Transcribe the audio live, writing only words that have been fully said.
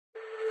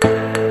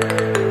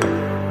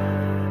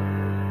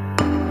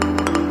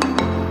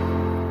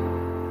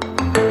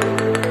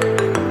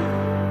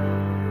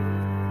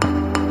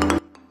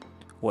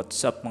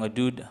What's up mga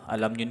dude?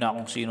 Alam nyo na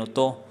kung sino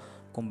to.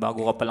 Kung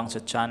bago ka pa lang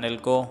sa channel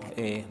ko,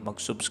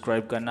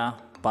 mag-subscribe ka na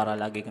para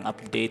lagi kang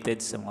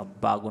updated sa mga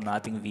bago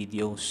nating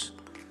videos.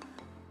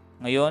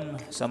 Ngayon,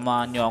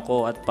 samahan nyo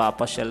ako at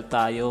papasyal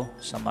tayo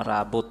sa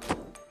Marabut.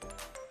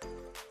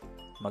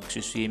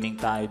 Mag-swimming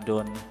tayo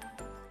doon.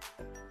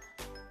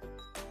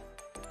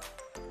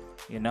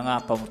 Yun na nga,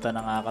 pamunta na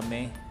nga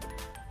kami.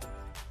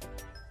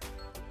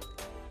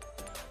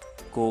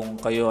 Kung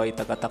kayo ay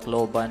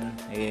taga-Tacloban,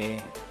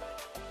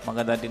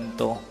 maganda din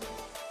to.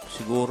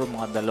 Siguro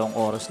mga 2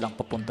 oras lang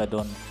papunta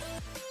doon.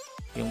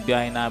 Yung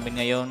biyahe namin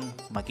ngayon,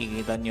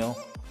 makikita nyo,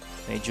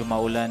 medyo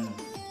maulan.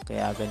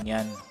 Kaya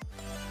ganyan.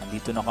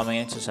 Nandito na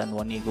kami ngayon sa San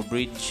Juanico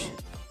Bridge.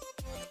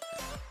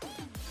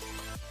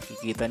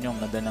 Kikita nyo, ang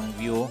ganda ng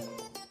view.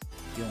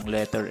 Yung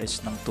letter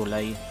S ng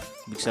tulay.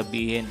 Ibig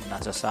sabihin,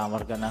 nasa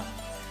Samar ka na.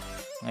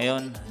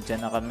 Ngayon,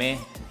 dyan na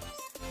kami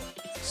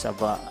sa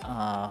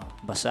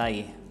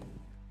Basay.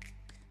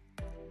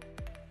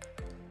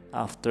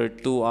 After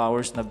 2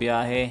 hours na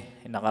biyahe,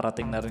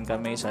 nakarating na rin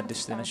kami sa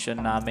destination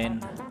namin.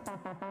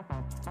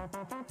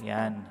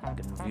 Yan,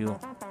 good view.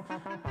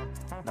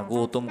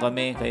 Nagutom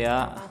kami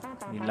kaya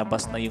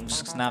nilabas na yung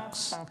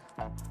snacks.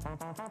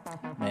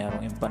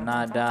 Mayroong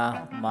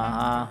empanada,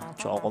 maha,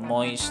 choco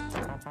moist.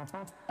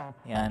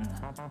 Yan.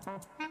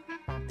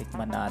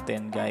 Tikman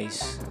natin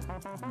guys.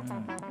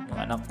 Yung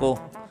anak ko,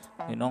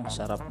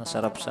 sarap na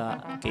sarap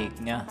sa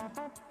cake niya.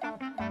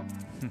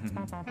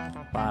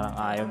 Parang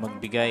ayaw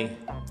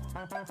magbigay.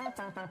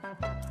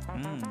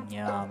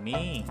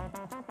 Yummy.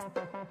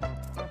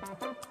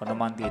 Ako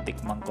naman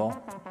titikman ko.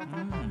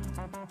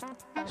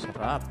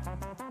 Sarap.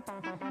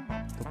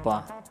 Ito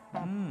pa.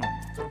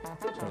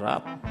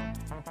 Sarap.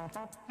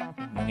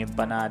 Yung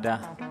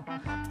empanada.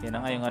 Yan na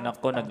nga yung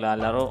anak ko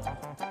naglalaro.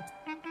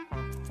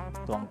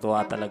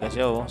 Tuwang-tuwa talaga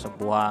siya sa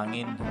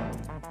buhangin.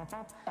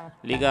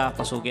 Liga,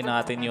 pasukin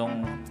natin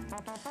yung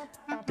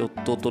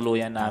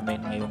tutuluyan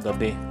namin ngayong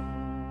gabi.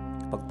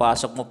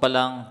 Pagpasok mo pa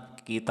lang,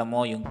 kita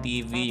mo yung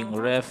TV, yung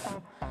ref,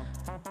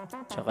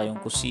 tsaka yung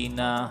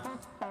kusina,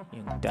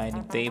 yung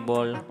dining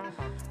table.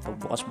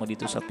 Pagbukas mo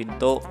dito sa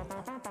pinto,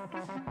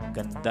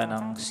 ganda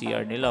ng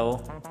CR nila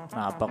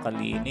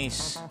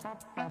napakalinis.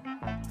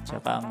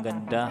 Tsaka ang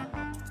ganda.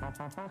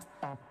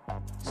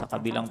 Sa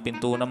kabilang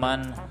pinto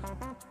naman,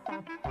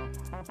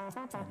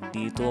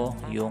 dito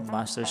yung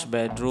master's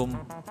bedroom.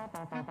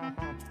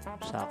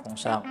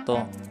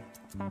 Sakong-sakto.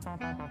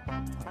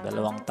 2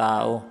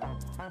 tao.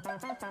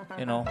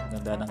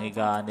 Ganda ng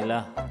higaan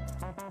nila.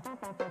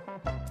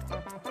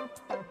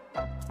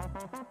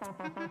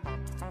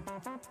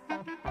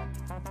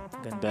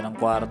 Ganda ng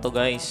kwarto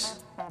guys.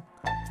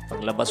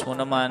 Paglabas mo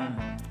naman,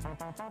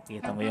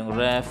 kita mo yung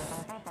ref,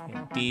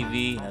 yung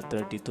TV na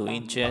 32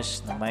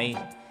 inches na may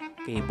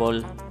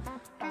cable.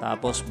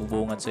 Tapos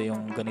bubungad sa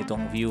yung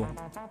ganitong view.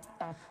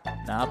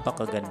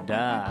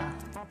 Napakaganda.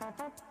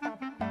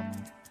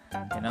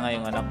 Yan na nga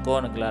yung anak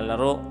ko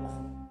naglalaro.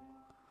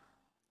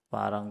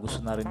 Parang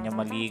gusto na rin niya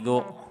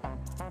maligo.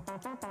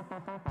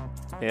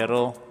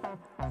 Pero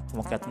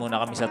umakyat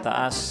muna kami sa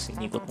taas.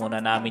 Inikot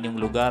muna namin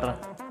yung lugar.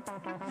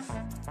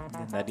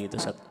 Ganda dito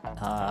sa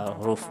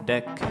roof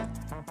deck.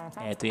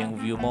 Ito yung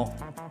view mo.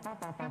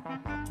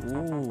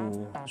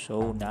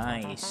 So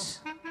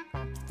nice.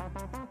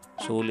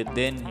 Sulit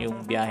din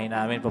yung biyahe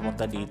namin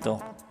papunta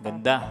dito.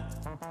 Ganda.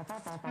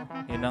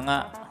 Yun na nga.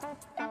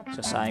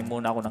 Sasaing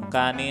muna ako ng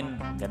kanin.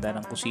 Ganda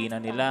ng kusina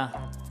nila.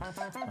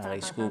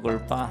 Rice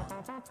cooker pa.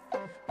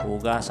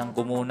 Hugasan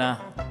ko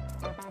muna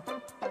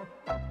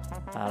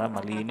para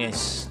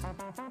malinis.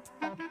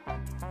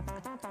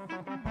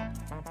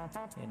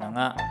 Yun na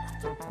nga.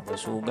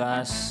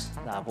 Magsugas.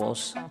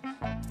 Tapos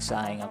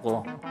magsaing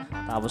ako.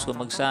 Tapos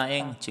kung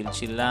magsaing,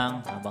 chill-chill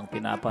lang habang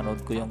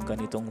pinapanood ko yung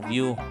ganitong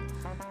view.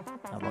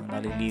 Habang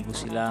naliligo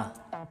sila.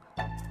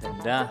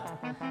 Ganda.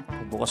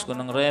 Bukas ko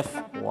ng ref.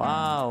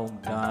 Wow!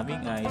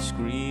 Daming ice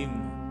cream.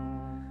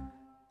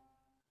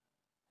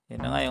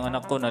 Yan na nga yung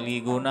anak ko.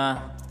 Naligo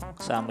na.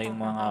 Kasama yung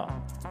mga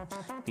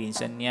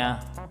pinsan niya.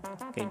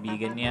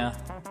 Kaibigan niya.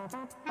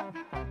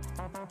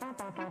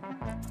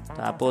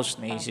 Tapos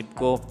naisip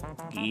ko,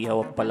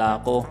 iihaw pala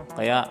ako.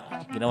 Kaya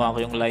ginawa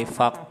ko yung life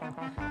hack.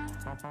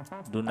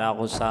 Doon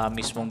ako sa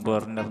mismong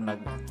burner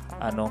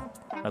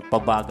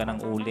nagpabaga ng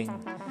uling.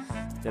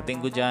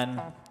 Dating ko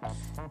dyan,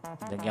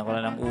 lagyan ko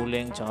na ng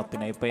uling tsaka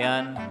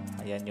pinaypayan.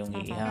 Ayan yung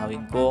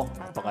iihawin ko.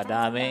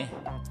 Napakadami.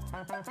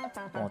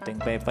 Konting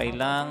paypay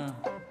lang.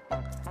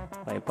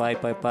 Paypay.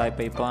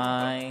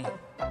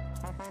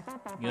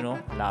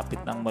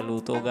 Lapit ng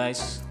maluto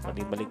guys.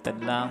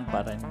 Baliktad lang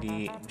para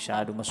hindi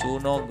masyado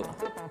masunog.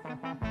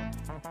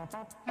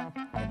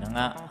 Ayan na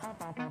nga.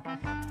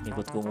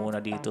 Ikot ko muna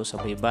dito sa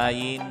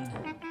baybayin.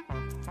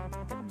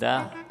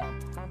 Ganda.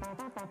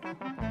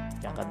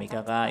 Diyan kami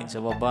kakain sa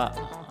baba.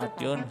 At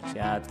yun, si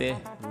ate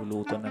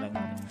luluto na ng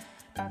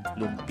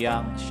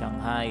lumpiang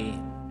Shanghai.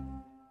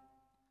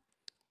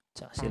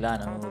 Sila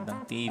nanonood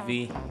ng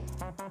TV.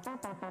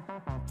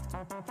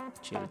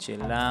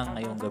 Chill lang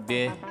ngayong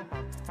gabi.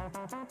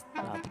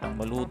 Lapit ng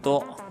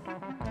maluto.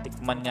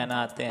 Tikman nga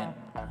natin.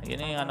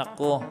 Yun yung anak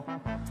ko.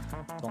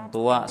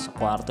 Tuwang-tuwa sa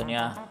kwarto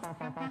niya.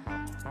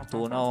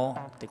 Ito na oh.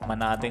 Tikman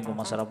natin kung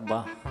masarap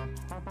ba.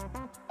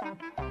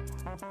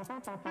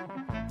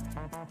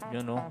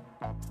 Yun oh.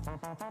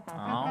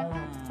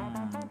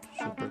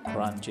 Super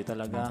crunchy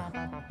talaga.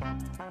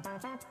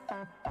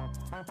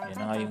 Yan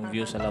na nga yung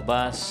view sa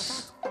labas.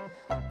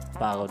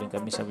 Pagaw din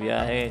kami sa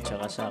biyahe,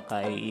 tsaka sa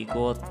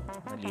kaiikot.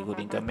 Naligo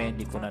din kami,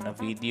 hindi ko na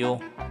na-video.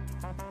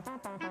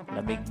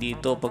 Lamig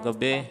dito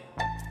paggabi.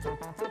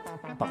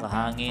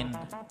 Pakahangin.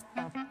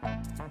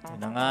 Yan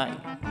na nga,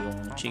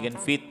 yung chicken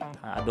feet,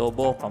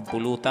 adobo,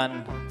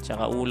 pampulutan,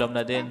 tsaka ulam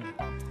na din.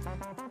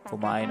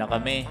 Kumain na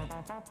kami.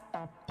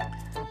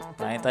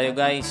 Kain tayo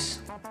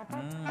guys.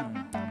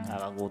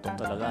 Nakakagutom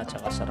talaga,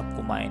 tsaka sarap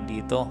kumain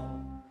dito.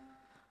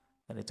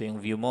 Ganito yung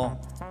view mo.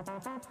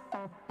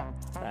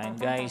 Kain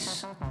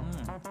guys.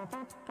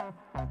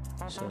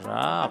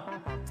 Sarap.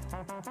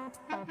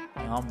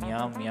 Yum.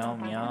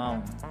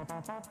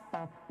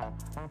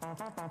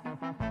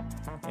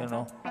 Yun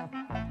o.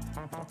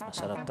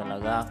 Masarap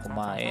talaga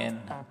kumain.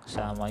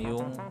 Kasama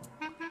yung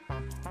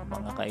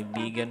mga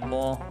kaibigan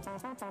mo.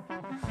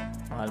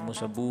 Mahal mo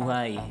sa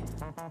buhay.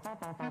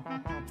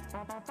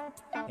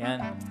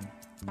 Yan.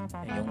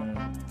 Yung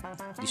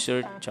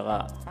dessert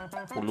tsaka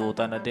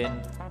pulutan na din.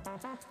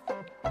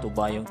 Ito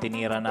ba yung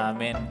tinira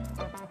namin?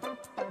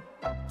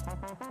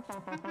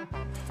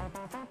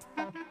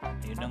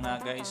 Ayun na nga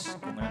guys,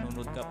 kung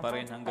nanonood ka pa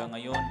rin hanggang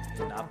ngayon,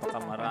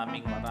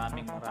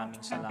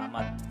 maraming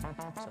salamat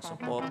sa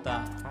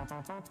suporta.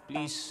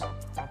 Please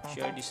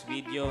share this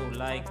video,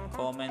 like,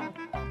 comment,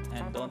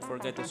 and don't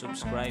forget to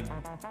subscribe.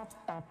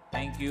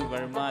 Thank you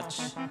very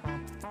much.